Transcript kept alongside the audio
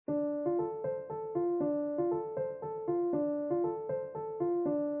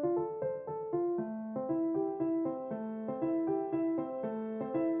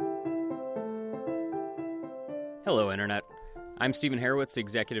Hello, Internet. I'm Stephen Harowitz,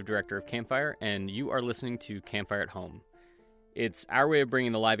 Executive Director of Campfire, and you are listening to Campfire at Home. It's our way of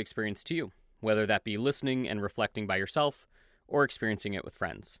bringing the live experience to you, whether that be listening and reflecting by yourself or experiencing it with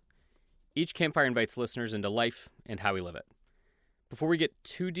friends. Each Campfire invites listeners into life and how we live it. Before we get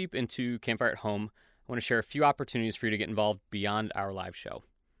too deep into Campfire at Home, I want to share a few opportunities for you to get involved beyond our live show.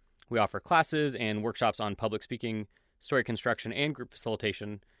 We offer classes and workshops on public speaking, story construction, and group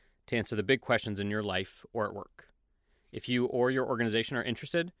facilitation to answer the big questions in your life or at work. If you or your organization are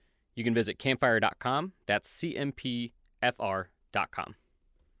interested, you can visit campfire.com. That's CMPFR.com.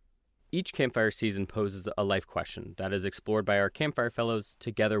 Each Campfire season poses a life question that is explored by our Campfire Fellows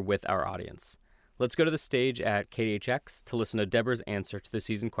together with our audience. Let's go to the stage at KDHX to listen to Deborah's answer to the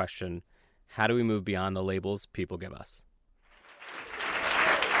season question, how do we move beyond the labels people give us?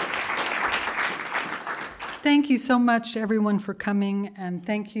 Thank you so much to everyone for coming, and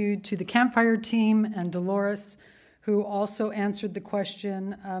thank you to the Campfire team and Dolores, who also answered the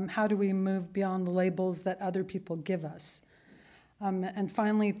question, how do we move beyond the labels that other people give us? And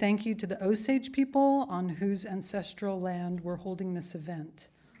finally, thank you to the Osage people on whose ancestral land we're holding this event.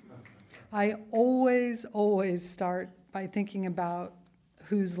 I always start by thinking about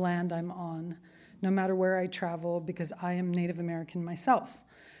whose land I'm on, no matter where I travel, because I am Native American myself.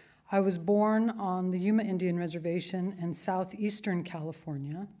 I was born on the Yuma Indian Reservation in southeastern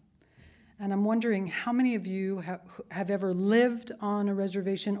California, and I'm wondering how many of you have ever lived on a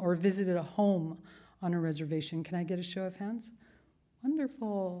reservation or visited a home on a reservation. Can I get a show of hands?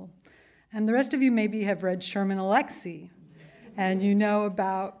 Wonderful. And the rest of you maybe have read Sherman Alexie, and you know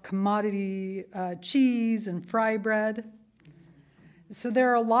about commodity cheese and fry bread. So there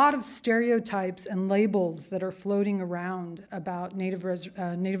are a lot of stereotypes and labels that are floating around about Native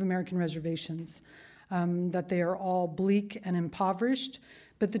American reservations, that they are all bleak and impoverished.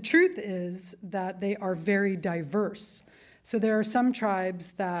 But the truth is that they are very diverse. So there are some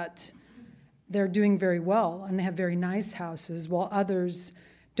tribes that they're doing very well and they have very nice houses, while others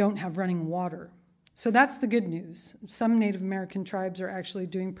don't have running water. So that's the good news. Some Native American tribes are actually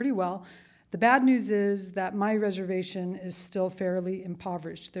doing pretty well. The bad news is that my reservation is still fairly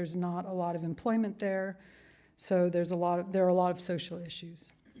impoverished. There's not a lot of employment there, so there are a lot of social issues.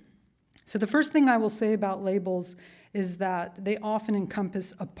 So the first thing I will say about labels is that they often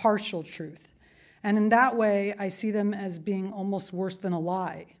encompass a partial truth. And in that way, I see them as being almost worse than a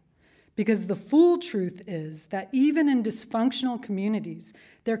lie. Because the full truth is that even in dysfunctional communities,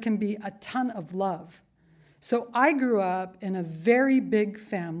 there can be a ton of love. So I grew up in a very big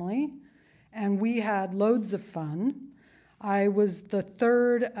family, and we had loads of fun. I was the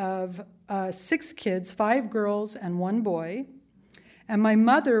third of 6 kids, 5 girls and 1 boy. And my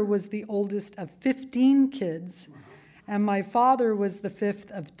mother was the oldest of 15 kids. And my father was the 5th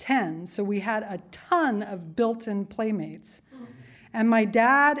of 10. So we had a ton of built-in playmates. And my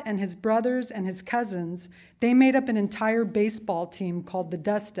dad and his brothers and his cousins, they made up an entire baseball team called the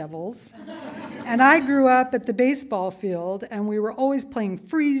Dust Devils. And I grew up at the baseball field, and we were always playing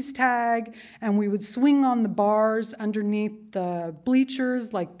freeze tag, and we would swing on the bars underneath the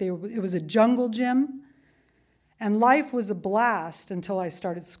bleachers like it was a jungle gym. And life was a blast until I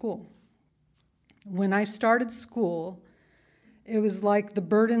started school. When I started school, it was like the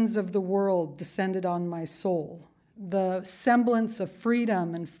burdens of the world descended on my soul. The semblance of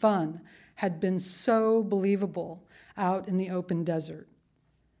freedom and fun had been so believable out in the open desert.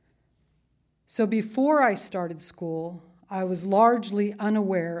 So before I started school, I was largely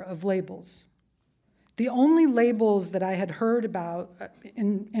unaware of labels. The only labels that I had heard about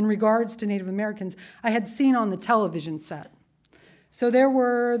in regards to Native Americans, I had seen on the television set. So there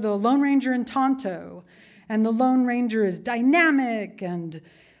were the Lone Ranger and Tonto, and the Lone Ranger is dynamic and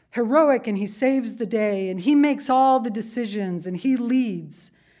heroic, and he saves the day, and he makes all the decisions, and he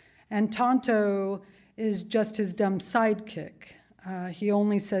leads. And Tonto is just his dumb sidekick. He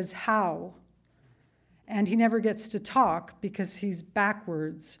only says how. And he never gets to talk because he's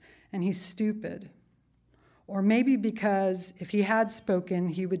backwards and he's stupid. Or maybe because if he had spoken,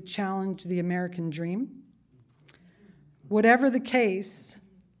 he would challenge the American dream. Whatever the case,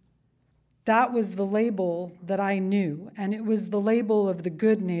 that was the label that I knew, and it was the label of the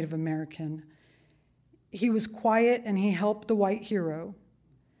good Native American. He was quiet, and he helped the white hero,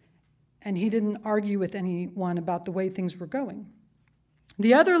 and he didn't argue with anyone about the way things were going.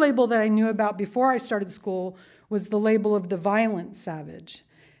 The other label that I knew about before I started school was the label of the violent savage.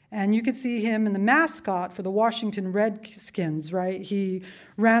 And you could see him in the mascot for the Washington Redskins, right? He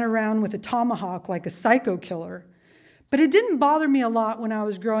ran around with a tomahawk like a psycho killer. But it didn't bother me a lot when I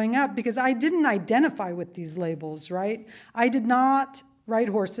was growing up because I didn't identify with these labels, right? I did not ride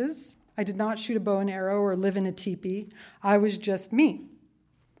horses. I did not shoot a bow and arrow or live in a teepee. I was just me.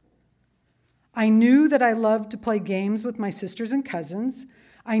 I knew that I loved to play games with my sisters and cousins.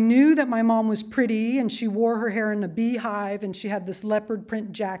 I knew that my mom was pretty and she wore her hair in a beehive and she had this leopard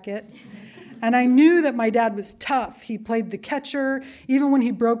print jacket. And I knew that my dad was tough. He played the catcher. Even when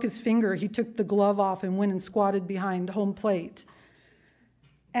he broke his finger, he took the glove off and went and squatted behind home plate.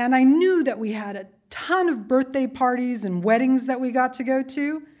 And I knew that we had a ton of birthday parties and weddings that we got to go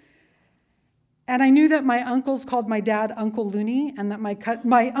to. And I knew that my uncles called my dad Uncle Looney, and that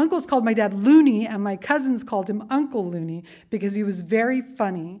my uncles called my dad Looney, and my cousins called him Uncle Looney because he was very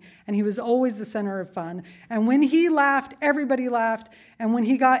funny, and he was always the center of fun. And when he laughed, everybody laughed. And when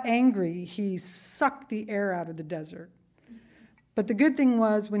he got angry, he sucked the air out of the desert. But the good thing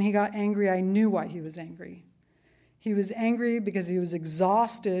was, when he got angry, I knew why he was angry. He was angry because he was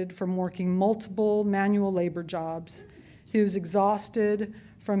exhausted from working multiple manual labor jobs. He was exhausted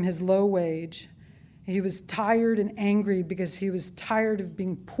from his low wage. He was tired and angry because he was tired of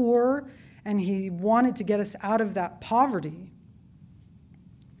being poor, and he wanted to get us out of that poverty.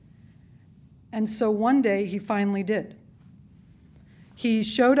 And so one day he finally did. He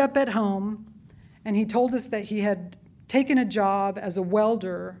showed up at home, and he told us that he had taken a job as a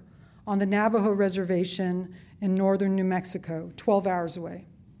welder on the Navajo reservation in northern New Mexico, 12 hours away.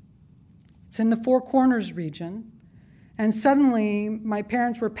 It's in the Four Corners region. And suddenly, my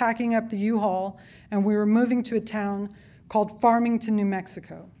parents were packing up the U-Haul, and we were moving to a town called Farmington, New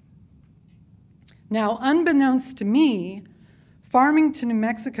Mexico. Now, unbeknownst to me, Farmington, New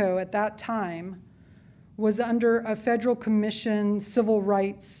Mexico at that time was under a federal commission civil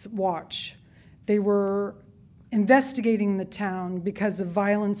rights watch. They were investigating the town because of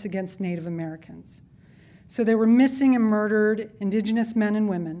violence against Native Americans. So they were missing and murdered Indigenous men and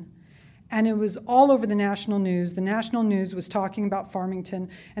women. And it was all over the national news. The national news was talking about Farmington,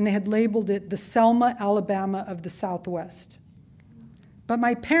 and they had labeled it the Selma, Alabama of the Southwest. But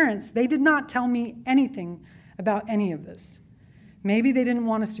my parents, they did not tell me anything about any of this. Maybe they didn't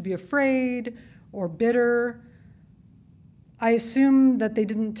want us to be afraid or bitter. I assume that they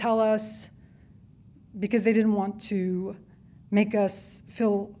didn't tell us because they didn't want to make us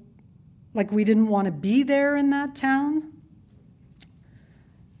feel like we didn't want to be there in that town.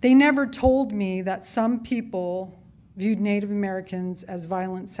 They never told me that some people viewed Native Americans as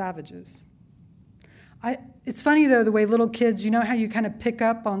violent savages. It's funny, though, the way little kids, you know how you kind of pick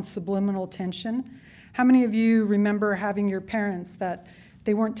up on subliminal tension? How many of you remember having your parents that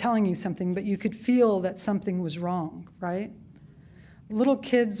they weren't telling you something, but you could feel that something was wrong, right? Little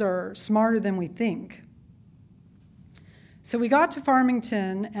kids are smarter than we think. So we got to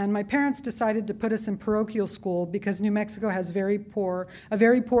Farmington, and my parents decided to put us in parochial school because New Mexico has a very poor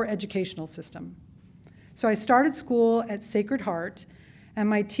educational system. So I started school at Sacred Heart, and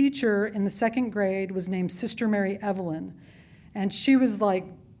my teacher in the second grade was named Sister Mary Evelyn, and she was like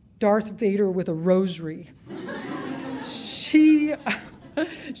Darth Vader with a rosary. She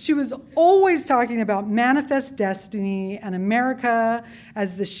was always talking about manifest destiny and America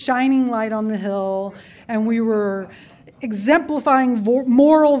as the shining light on the hill, and we were exemplifying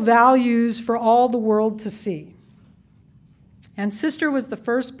moral values for all the world to see. And Sister was the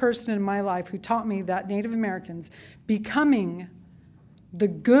first person in my life who taught me that Native Americans, becoming the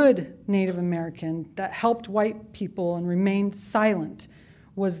good Native American that helped white people and remained silent,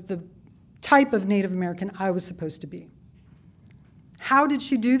 was the type of Native American I was supposed to be. How did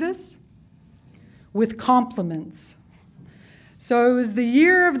she do this? With compliments. So it was the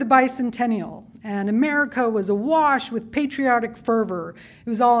year of the bicentennial, and America was awash with patriotic fervor. It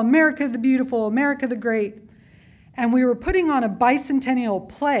was all America the Beautiful, America the Great. And we were putting on a bicentennial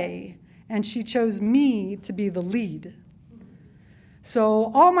play, and she chose me to be the lead.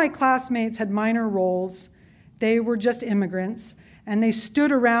 So all my classmates had minor roles. They were just immigrants, and they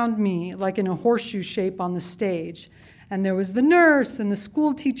stood around me like in a horseshoe shape on the stage. And there was the nurse and the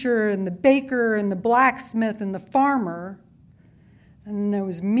school teacher and the baker and the blacksmith and the farmer. And then there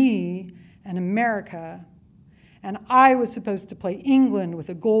was me and America. And I was supposed to play England with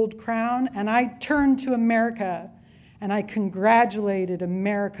a gold crown. And I turned to America and I congratulated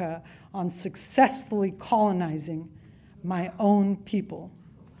America on successfully colonizing my own people.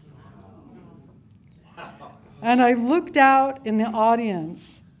 And I looked out in the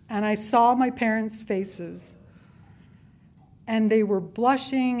audience and I saw my parents' faces. And they were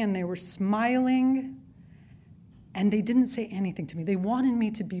blushing and they were smiling. And they didn't say anything to me. They wanted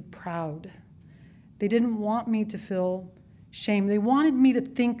me to be proud. They didn't want me to feel shame. They wanted me to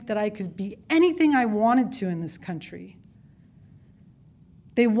think that I could be anything I wanted to in this country.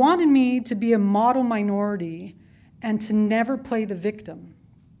 They wanted me to be a model minority and to never play the victim.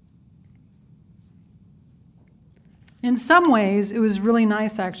 In some ways, it was really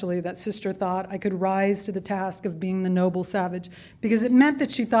nice, actually, that Sister thought I could rise to the task of being the noble savage, because it meant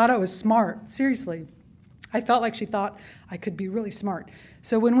that she thought I was smart. Seriously. I felt like she thought I could be really smart.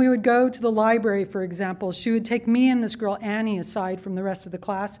 So when we would go to the library, for example, she would take me and this girl Annie aside from the rest of the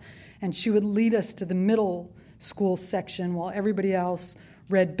class, and she would lead us to the middle school section while everybody else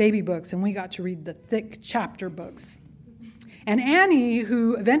read baby books, and we got to read the thick chapter books. And Annie,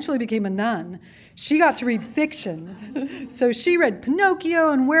 who eventually became a nun, she got to read fiction. So she read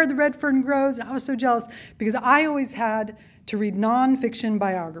Pinocchio and Where the Red Fern Grows, and I was so jealous because I always had to read nonfiction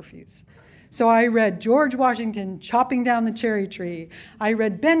biographies. So I read George Washington chopping down the cherry tree. I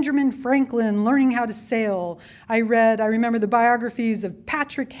read Benjamin Franklin learning how to sail. I remember the biographies of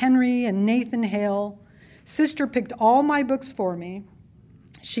Patrick Henry and Nathan Hale. Sister picked all my books for me.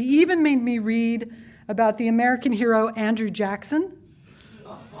 She even made me read about the American hero Andrew Jackson,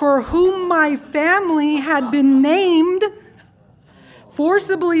 for whom my family had been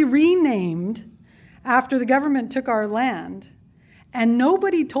forcibly renamed after the government took our land. And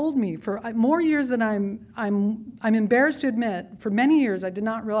nobody told me for more years than I'm embarrassed to admit. For many years, I did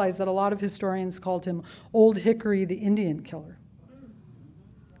not realize that a lot of historians called him Old Hickory, the Indian killer.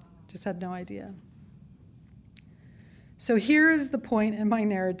 Just had no idea. So here is the point in my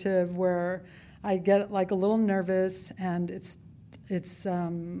narrative where I get like a little nervous, and it's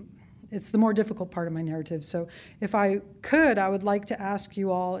the more difficult part of my narrative. So if I could, I would like to ask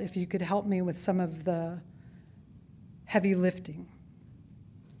you all if you could help me with some of the heavy lifting.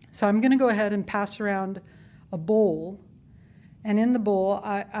 So I'm going to go ahead and pass around a bowl, and in the bowl,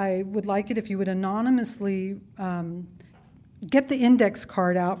 I would like it if you would anonymously get the index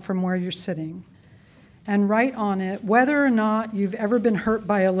card out from where you're sitting and write on it whether or not you've ever been hurt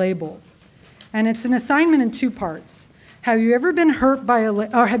by a label. And it's an assignment in two parts. Have you ever been hurt by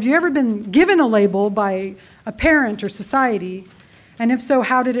or have you ever been given a label by a parent or society? And if so,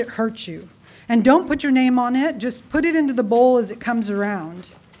 how did it hurt you? And don't put your name on it, just put it into the bowl as it comes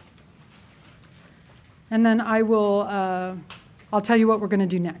around. And then I'll tell you what we're going to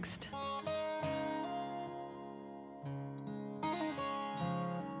do next.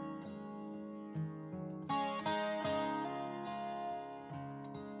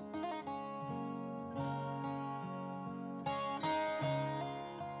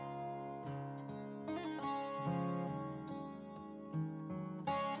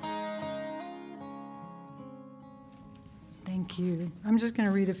 Thank you. I'm just going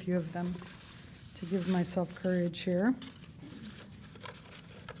to read a few of them to give myself courage here.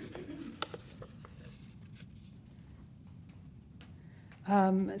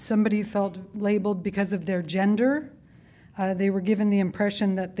 Somebody felt labeled because of their gender. They were given the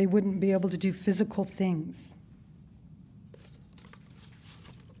impression that they wouldn't be able to do physical things.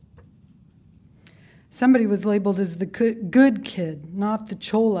 Somebody was labeled as the good kid, not the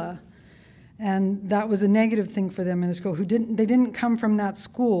chola. And that was a negative thing for them in the school. They didn't come from that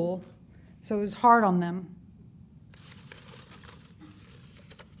school, so it was hard on them.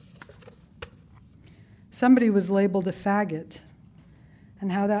 Somebody was labeled a faggot,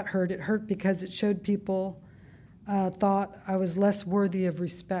 and how that hurt. It hurt because it showed people thought I was less worthy of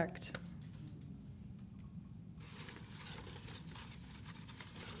respect.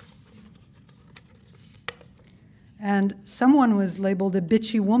 And someone was labeled a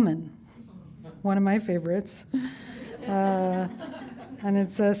bitchy woman. One of my favorites. And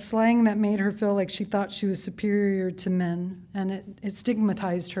it's a slang that made her feel like she thought she was superior to men. And it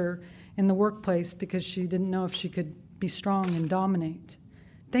stigmatized her in the workplace because she didn't know if she could be strong and dominate.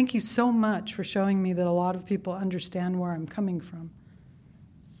 Thank you so much for showing me that a lot of people understand where I'm coming from.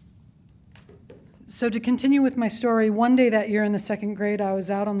 So to continue with my story, one day that year in the second grade, I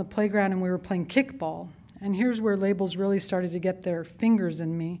was out on the playground and we were playing kickball. And here's where labels really started to get their fingers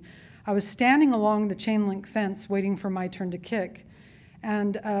in me. I was standing along the chain link fence waiting for my turn to kick.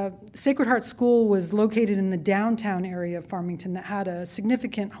 And Sacred Heart School was located in the downtown area of Farmington that had a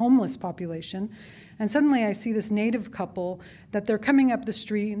significant homeless population. And suddenly I see this native couple that they're coming up the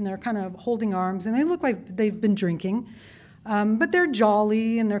street and they're kind of holding arms and they look like they've been drinking. But they're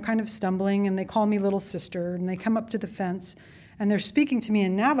jolly and they're kind of stumbling and they call me little sister and they come up to the fence and they're speaking to me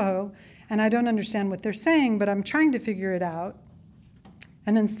in Navajo and I don't understand what they're saying, but I'm trying to figure it out.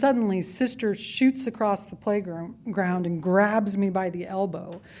 And then suddenly, Sister shoots across the playground and grabs me by the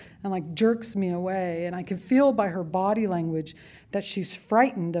elbow and like jerks me away. And I can feel by her body language that she's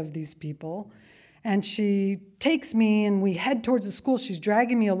frightened of these people. And she takes me and we head towards the school. She's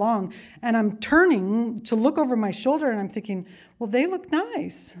dragging me along. And I'm turning to look over my shoulder and I'm thinking, well, they look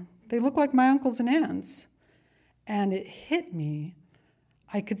nice. They look like my uncles and aunts. And it hit me.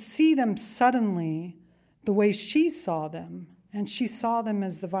 I could see them suddenly the way she saw them, and she saw them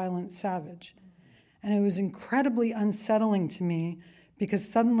as the violent savage. And it was incredibly unsettling to me because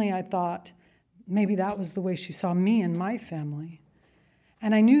suddenly I thought maybe that was the way she saw me and my family.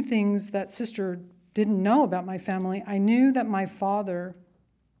 And I knew things that Sister didn't know about my family. I knew that my father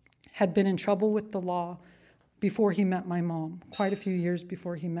had been in trouble with the law before he met my mom, quite a few years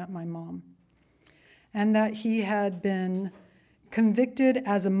before he met my mom. And that he had been convicted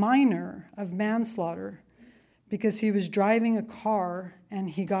as a minor of manslaughter because he was driving a car and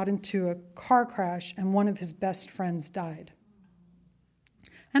he got into a car crash and one of his best friends died.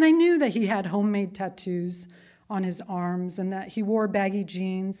 And I knew that he had homemade tattoos on his arms and that he wore baggy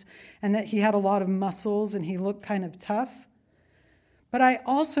jeans and that he had a lot of muscles and he looked kind of tough. But I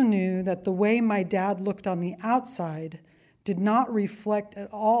also knew that the way my dad looked on the outside did not reflect at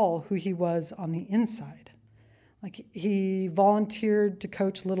all who he was on the inside. Like, he volunteered to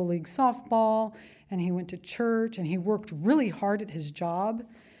coach Little League softball, and he went to church, and he worked really hard at his job.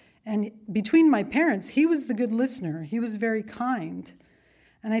 And between my parents, he was the good listener. He was very kind.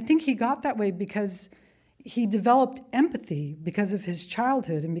 And I think he got that way because he developed empathy because of his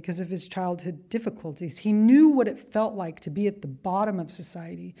childhood and because of his childhood difficulties. He knew what it felt like to be at the bottom of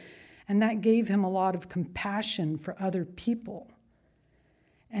society, and that gave him a lot of compassion for other people.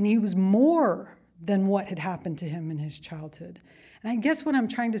 And he was more than what had happened to him in his childhood. And I guess what I'm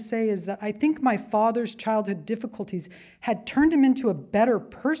trying to say is that I think my father's childhood difficulties had turned him into a better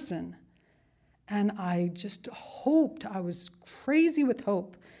person. And I just hoped, I was crazy with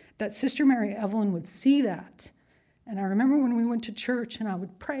hope, that Sister Mary Evelyn would see that. And I remember when we went to church and I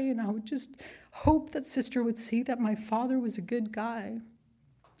would pray and I would just hope that Sister would see that my father was a good guy.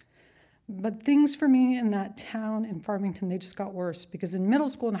 But things for me in that town in Farmington, they just got worse because in middle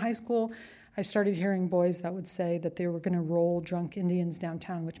school and high school, I started hearing boys that would say that they were going to roll drunk Indians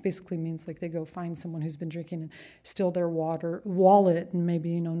downtown, which basically means like they go find someone who's been drinking and steal their wallet and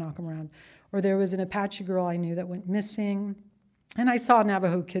maybe, knock them around. Or there was an Apache girl I knew that went missing. And I saw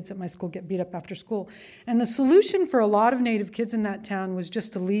Navajo kids at my school get beat up after school. And the solution for a lot of Native kids in that town was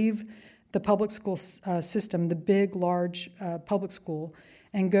just to leave the public school system, the big, large public school,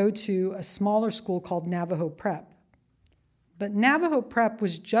 and go to a smaller school called Navajo Prep. But Navajo Prep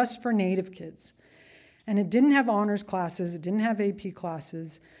was just for Native kids. And it didn't have honors classes, it didn't have AP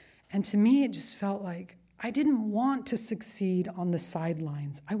classes. And to me, it just felt like I didn't want to succeed on the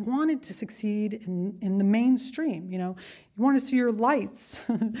sidelines. I wanted to succeed in the mainstream. You want to see your lights,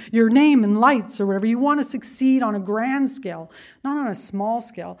 your name in lights or whatever. You want to succeed on a grand scale, not on a small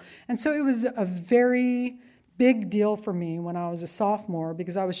scale. And so it was a very big deal for me when I was a sophomore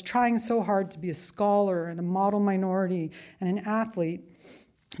because I was trying so hard to be a scholar and a model minority and an athlete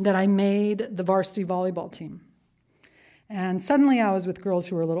that I made the varsity volleyball team. And suddenly I was with girls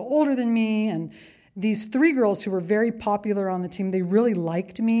who were a little older than me, and these three girls who were very popular on the team, they really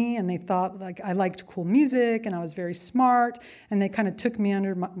liked me, and they thought like I liked cool music and I was very smart, and they kind of took me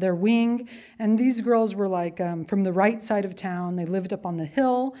under their wing. And these girls were like from the right side of town. They lived up on the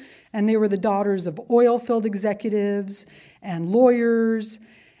hill, and they were the daughters of oil field executives and lawyers.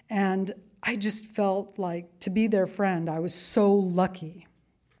 And I just felt like to be their friend, I was so lucky.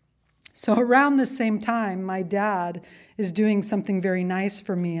 So around the same time, my dad is doing something very nice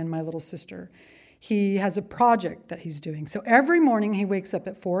for me and my little sister. He has a project that he's doing. So every morning he wakes up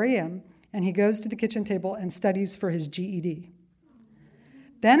at 4 a.m. and he goes to the kitchen table and studies for his GED.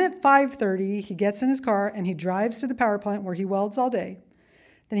 Then at 5:30, he gets in his car and he drives to the power plant where he welds all day.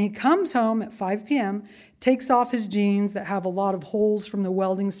 Then he comes home at 5 p.m., takes off his jeans that have a lot of holes from the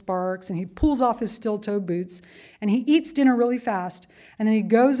welding sparks, and he pulls off his steel-toe boots, and he eats dinner really fast, and then he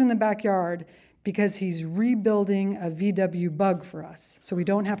goes in the backyard because he's rebuilding a VW Bug for us, so we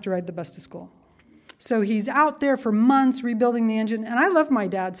don't have to ride the bus to school. So he's out there for months rebuilding the engine, and I love my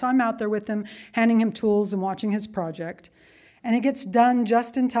dad, so I'm out there with him, handing him tools and watching his project. And it gets done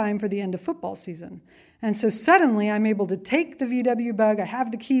just in time for the end of football season. And so suddenly I'm able to take the VW Bug, I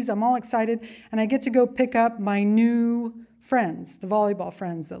have the keys, I'm all excited, and I get to go pick up my new friends, the volleyball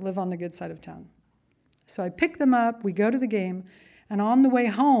friends that live on the good side of town. So I pick them up, we go to the game, and on the way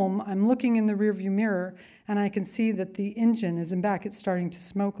home, I'm looking in the rearview mirror, and I can see that the engine is in back, it's starting to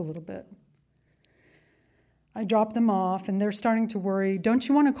smoke a little bit. I drop them off, and they're starting to worry. Don't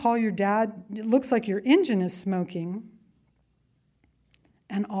you want to call your dad? It looks like your engine is smoking.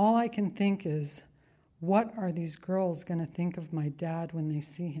 And all I can think is, what are these girls going to think of my dad when they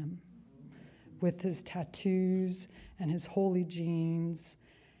see him? With his tattoos and his holy jeans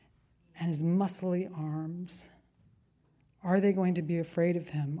and his muscly arms. Are they going to be afraid of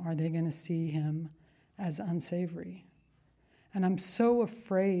him? Are they going to see him as unsavory? And I'm so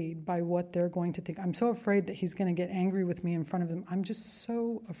afraid by what they're going to think. I'm so afraid that he's going to get angry with me in front of them. I'm just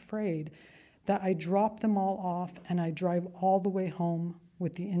so afraid that I drop them all off and I drive all the way home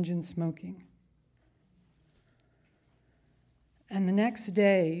with the engine smoking. And the next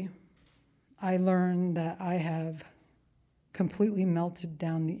day, I learned that I have completely melted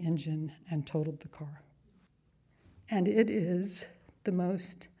down the engine and totaled the car. And it is the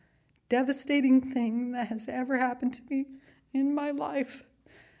most devastating thing that has ever happened to me in my life.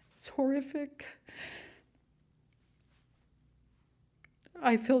 It's horrific.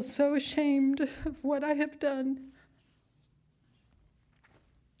 I feel so ashamed of what I have done.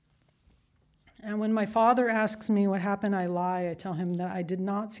 And when my father asks me what happened, I lie. I tell him that I did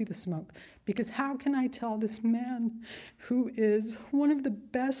not see the smoke. Because how can I tell this man, who is one of the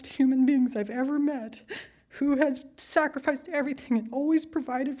best human beings I've ever met, who has sacrificed everything and always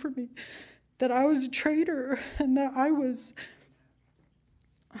provided for me, that I was a traitor and that I was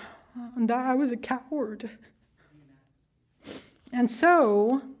a coward? And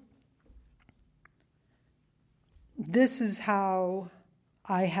so, this is how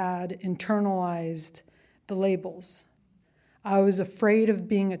I had internalized the labels. I was afraid of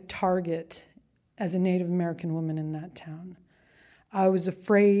being a target as a Native American woman in that town. I was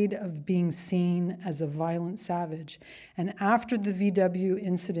afraid of being seen as a violent savage. And after the VW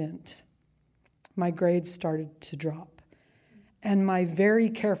incident, my grades started to drop. And my very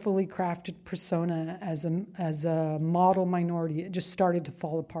carefully crafted persona as a model minority, it just started to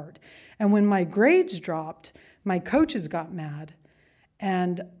fall apart. And when my grades dropped, my coaches got mad.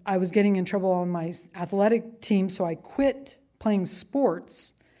 And I was getting in trouble on my athletic team, so I quit playing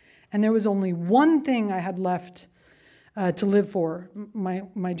sports. And there was only one thing I had left to live for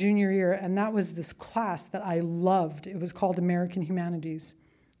my junior year, and that was this class that I loved. It was called American Humanities.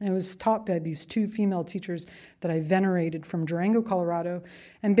 And it was taught by these two female teachers that I venerated from Durango, Colorado.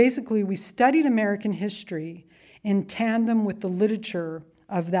 And basically, we studied American history in tandem with the literature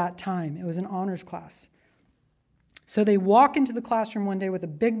of that time. It was an honors class. So they walk into the classroom one day with a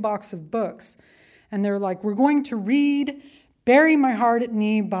big box of books, and they're like, "We're going to read Bury My Heart at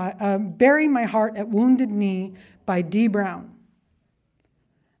Wounded Knee by Dee Brown."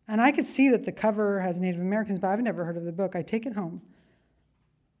 And I could see that the cover has Native Americans, but I've never heard of the book. I take it home.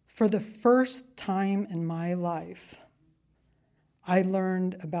 For the first time in my life, I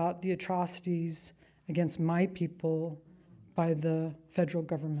learned about the atrocities against my people by the federal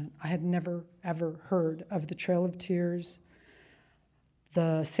government. I had never, ever heard of the Trail of Tears,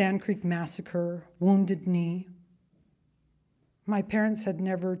 the Sand Creek Massacre, Wounded Knee. My parents had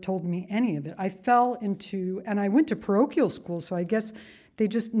never told me any of it. I fell into, and I went to parochial school, so I guess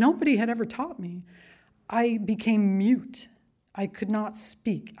nobody had ever taught me. I became mute. I could not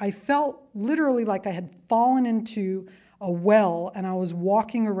speak. I felt literally like I had fallen into a well and I was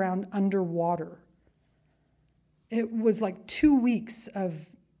walking around underwater. It was like 2 weeks of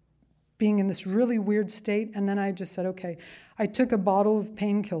being in this really weird state, and then I just said, okay. I took a bottle of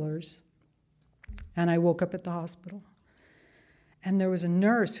painkillers, and I woke up at the hospital. And there was a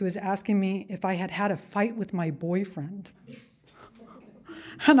nurse who was asking me if I had had a fight with my boyfriend.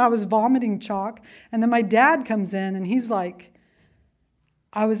 And I was vomiting chalk, and then my dad comes in, and he's like,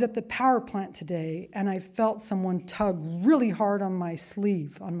 "I was at the power plant today, and I felt someone tug really hard on my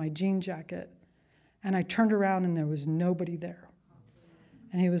sleeve, on my jean jacket. And I turned around and there was nobody there."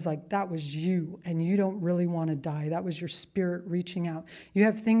 And he was like, "That was you, and you don't really want to die. That was your spirit reaching out. You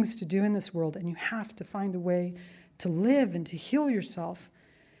have things to do in this world, and you have to find a way to live and to heal yourself."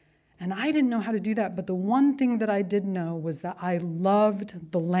 And I didn't know how to do that, but the one thing that I did know was that I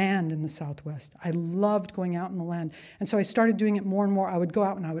loved the land in the Southwest. I loved going out in the land. And so I started doing it more and more. I would go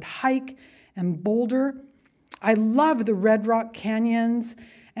out and I would hike and boulder. I love the Red Rock Canyons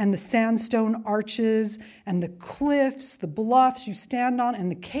and the sandstone arches and the cliffs, the bluffs you stand on, and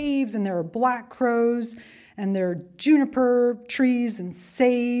the caves, and there are black crows, and there are juniper trees and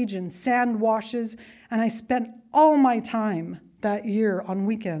sage and sand washes. And I spent all my time that year on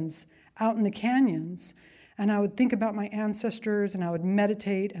weekends out in the canyons, and I would think about my ancestors, and I would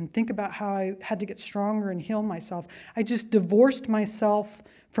meditate and think about how I had to get stronger and heal myself. I just divorced myself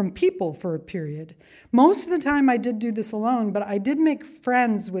from people for a period. Most of the time I did do this alone, but I did make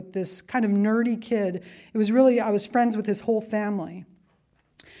friends with this kind of nerdy kid. I was friends with his whole family.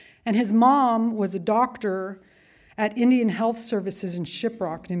 And his mom was a doctor at Indian Health Services in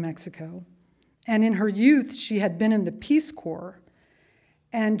Shiprock, New Mexico. And in her youth, she had been in the Peace Corps,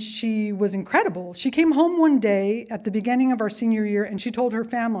 and she was incredible. She came home one day at the beginning of our senior year, and she told her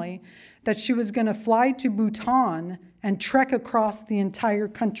family that she was going to fly to Bhutan and trek across the entire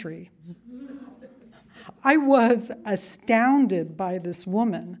country. I was astounded by this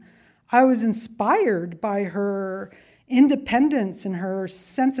woman. I was inspired by her independence and her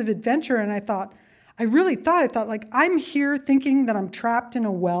sense of adventure. And I thought, like, I'm here thinking that I'm trapped in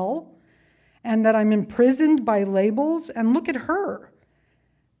a well and that I'm imprisoned by labels. And look at her.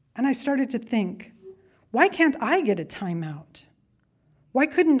 And I started to think, why can't I get a timeout? Why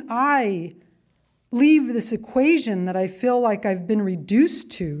couldn't I leave this equation that I feel like I've been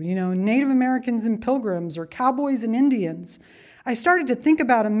reduced to, Native Americans and Pilgrims or cowboys and Indians? I started to think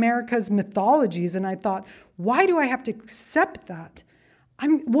about America's mythologies, and I thought, why do I have to accept that?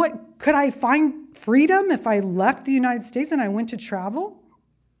 Could I find freedom if I left the United States and I went to travel?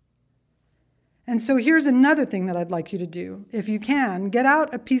 And so here's another thing that I'd like you to do. If you can, get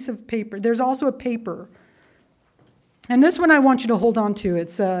out a piece of paper. There's also a paper. And this one I want you to hold on to.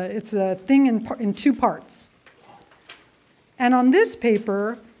 It's a thing in two parts. And on this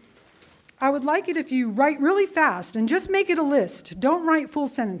paper, I would like it if you write really fast and just make it a list. Don't write full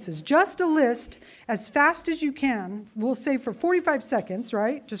sentences. Just a list as fast as you can. We'll say for 45 seconds,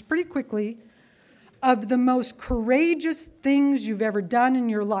 right? Just pretty quickly, of the most courageous things you've ever done in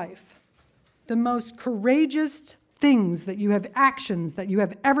your life. The most courageous things actions that you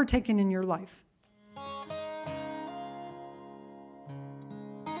have ever taken in your life.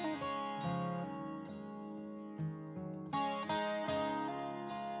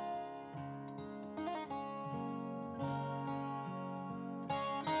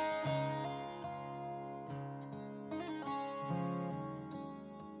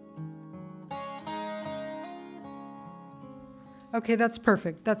 Okay, that's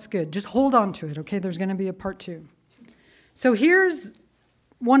perfect. That's good. Just hold on to it, okay? There's going to be a part 2. So here's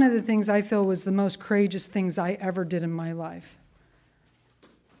one of the things I feel was the most courageous things I ever did in my life.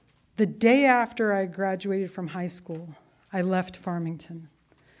 The day after I graduated from high school, I left Farmington.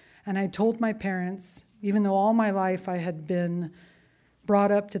 And I told my parents, even though all my life I had been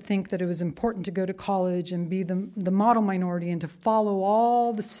brought up to think that it was important to go to college and be the model minority and to follow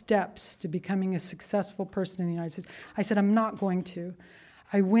all the steps to becoming a successful person in the United States. I said, I'm not going to.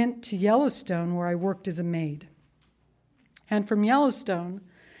 I went to Yellowstone where I worked as a maid. And from Yellowstone,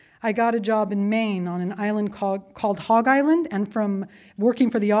 I got a job in Maine on an island called Hog Island and from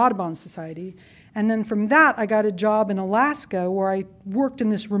working for the Audubon Society. And then from that, I got a job in Alaska where I worked in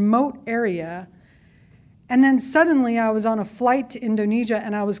this remote area. And then suddenly I was on a flight to Indonesia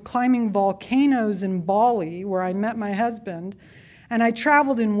and I was climbing volcanoes in Bali where I met my husband. And I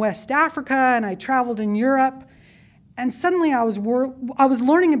traveled in West Africa and I traveled in Europe. And suddenly I was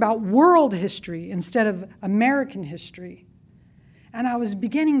learning about world history instead of American history. And I was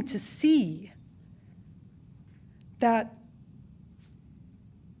beginning to see that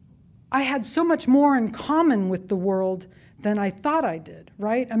I had so much more in common with the world than I thought I did,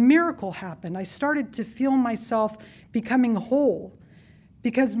 right? A miracle happened. I started to feel myself becoming whole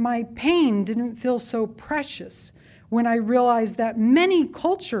because my pain didn't feel so precious when I realized that many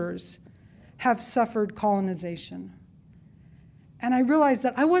cultures have suffered colonization. And I realized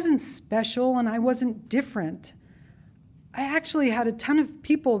that I wasn't special and I wasn't different. I actually had a ton of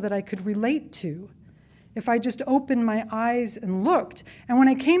people that I could relate to if I just opened my eyes and looked. And when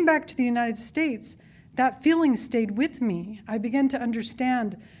I came back to the United States, that feeling stayed with me. I began to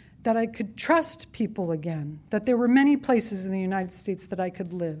understand that I could trust people again, that there were many places in the United States that I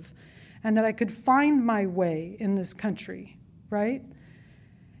could live, and that I could find my way in this country, right?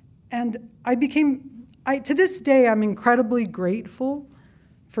 And to this day, I'm incredibly grateful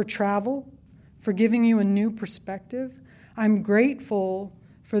for travel, for giving you a new perspective. I'm grateful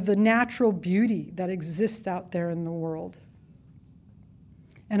for the natural beauty that exists out there in the world.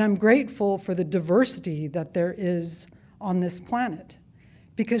 And I'm grateful for the diversity that there is on this planet.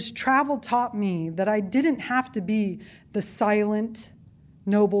 Because travel taught me that I didn't have to be the silent,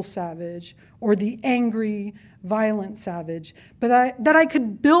 noble savage or the angry, violent savage, but that I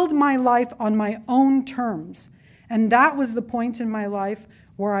could build my life on my own terms. And that was the point in my life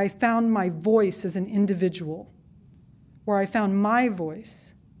where I found my voice as an individual, where I found my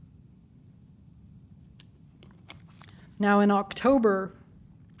voice. Now in October,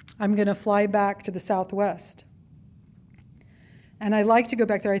 I'm going to fly back to the Southwest. And I like to go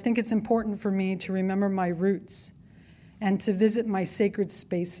back there. I think it's important for me to remember my roots and to visit my sacred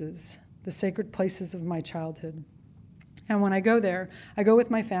spaces, the sacred places of my childhood. And when I go there, I go with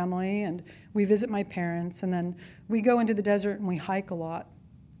my family and we visit my parents, and then we go into the desert and we hike a lot.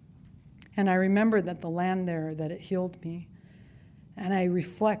 And I remember that the land there, that it healed me. And I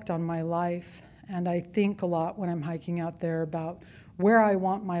reflect on my life, and I think a lot when I'm hiking out there about where I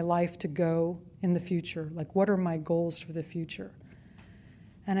want my life to go in the future. Like, what are my goals for the future?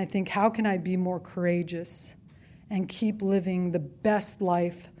 And I think, how can I be more courageous and keep living the best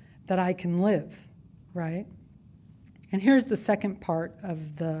life that I can live, right? And here's the second part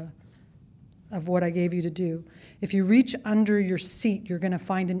of what I gave you to do. If you reach under your seat, you're going to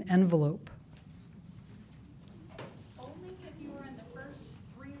find an envelope. Only if you were in the first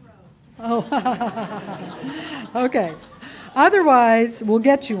 3 rows. Oh, okay. Otherwise, we'll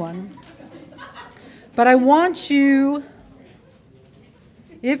get you one. But I want you,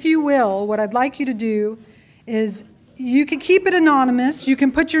 if you will, what I'd like you to do is, you can keep it anonymous. You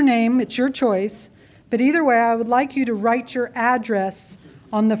can put your name. It's your choice. But either way, I would like you to write your address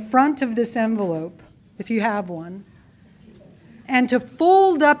on the front of this envelope, if you have one, and to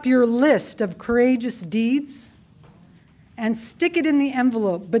fold up your list of courageous deeds and stick it in the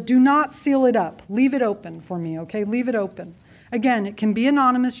envelope, but do not seal it up. Leave it open for me, okay? Leave it open. Again, it can be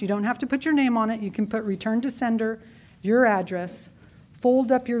anonymous. You don't have to put your name on it. You can put return to sender, your address,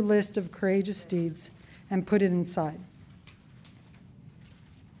 fold up your list of courageous deeds, and put it inside.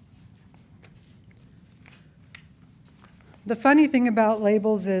 The funny thing about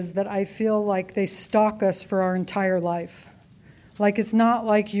labels is that I feel like they stalk us for our entire life. Like, it's not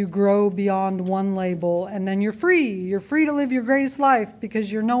like you grow beyond one label and then you're free. You're free to live your greatest life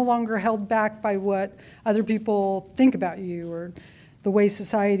because you're no longer held back by what other people think about you or the way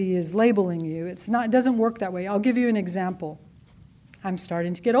society is labeling you. It doesn't work that way. I'll give you an example. I'm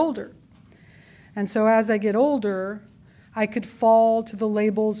starting to get older. And so as I get older, I could fall to the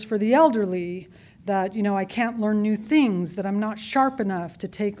labels for the elderly, that, I can't learn new things, that I'm not sharp enough to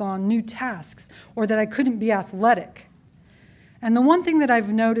take on new tasks, or that I couldn't be athletic. And the one thing that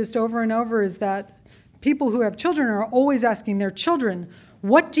I've noticed over and over is that people who have children are always asking their children,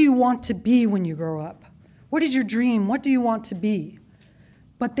 what do you want to be when you grow up? What is your dream? What do you want to be?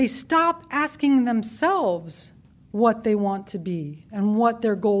 But they stop asking themselves what they want to be and what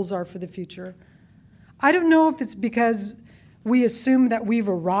their goals are for the future. I don't know if it's because we assume that we've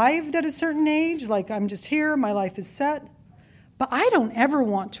arrived at a certain age, like I'm just here, my life is set. But I don't ever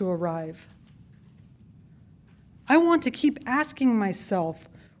want to arrive. I want to keep asking myself,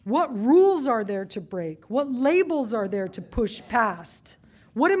 what rules are there to break? What labels are there to push past?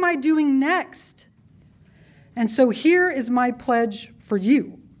 What am I doing next? And so here is my pledge for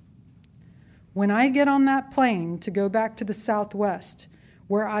you. When I get on that plane to go back to the Southwest,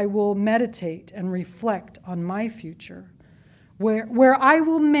 where I will meditate and reflect on my future, where I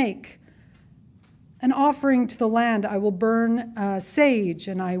will make an offering to the land, I will burn sage,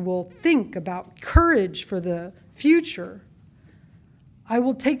 and I will think about courage for the future. I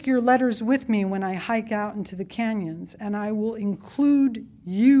will take your letters with me when I hike out into the canyons, and I will include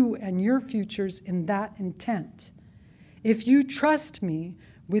you and your futures in that intent. If you trust me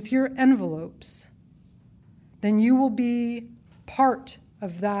with your envelopes, then you will be part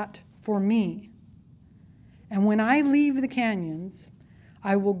of that for me. And when I leave the canyons,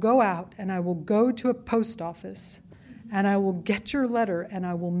 I will go out and I will go to a post office and I will get your letter and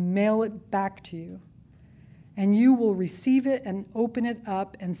I will mail it back to you. And you will receive it and open it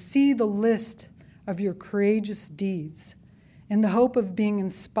up and see the list of your courageous deeds in the hope of being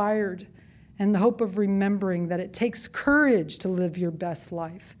inspired and the hope of remembering that it takes courage to live your best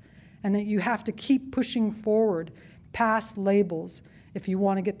life and that you have to keep pushing forward past labels if you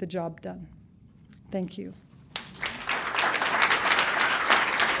want to get the job done. Thank you.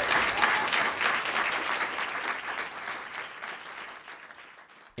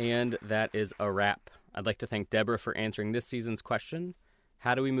 And that is a wrap. I'd like to thank Deborah for answering this season's question,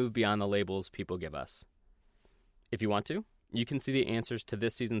 how do we move beyond the labels people give us? If you want to, you can see the answers to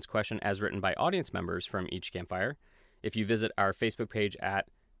this season's question as written by audience members from each campfire if you visit our Facebook page at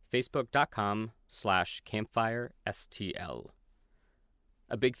facebook.com/campfirestl.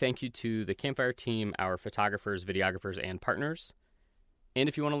 A big thank you to the Campfire team, our photographers, videographers, and partners. And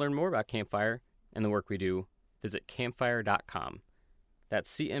if you want to learn more about Campfire and the work we do, visit campfire.com.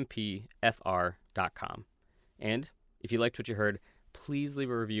 That's CMPFR.com. And if you liked what you heard, please leave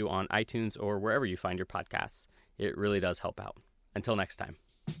a review on iTunes or wherever you find your podcasts. It really does help out. Until next time.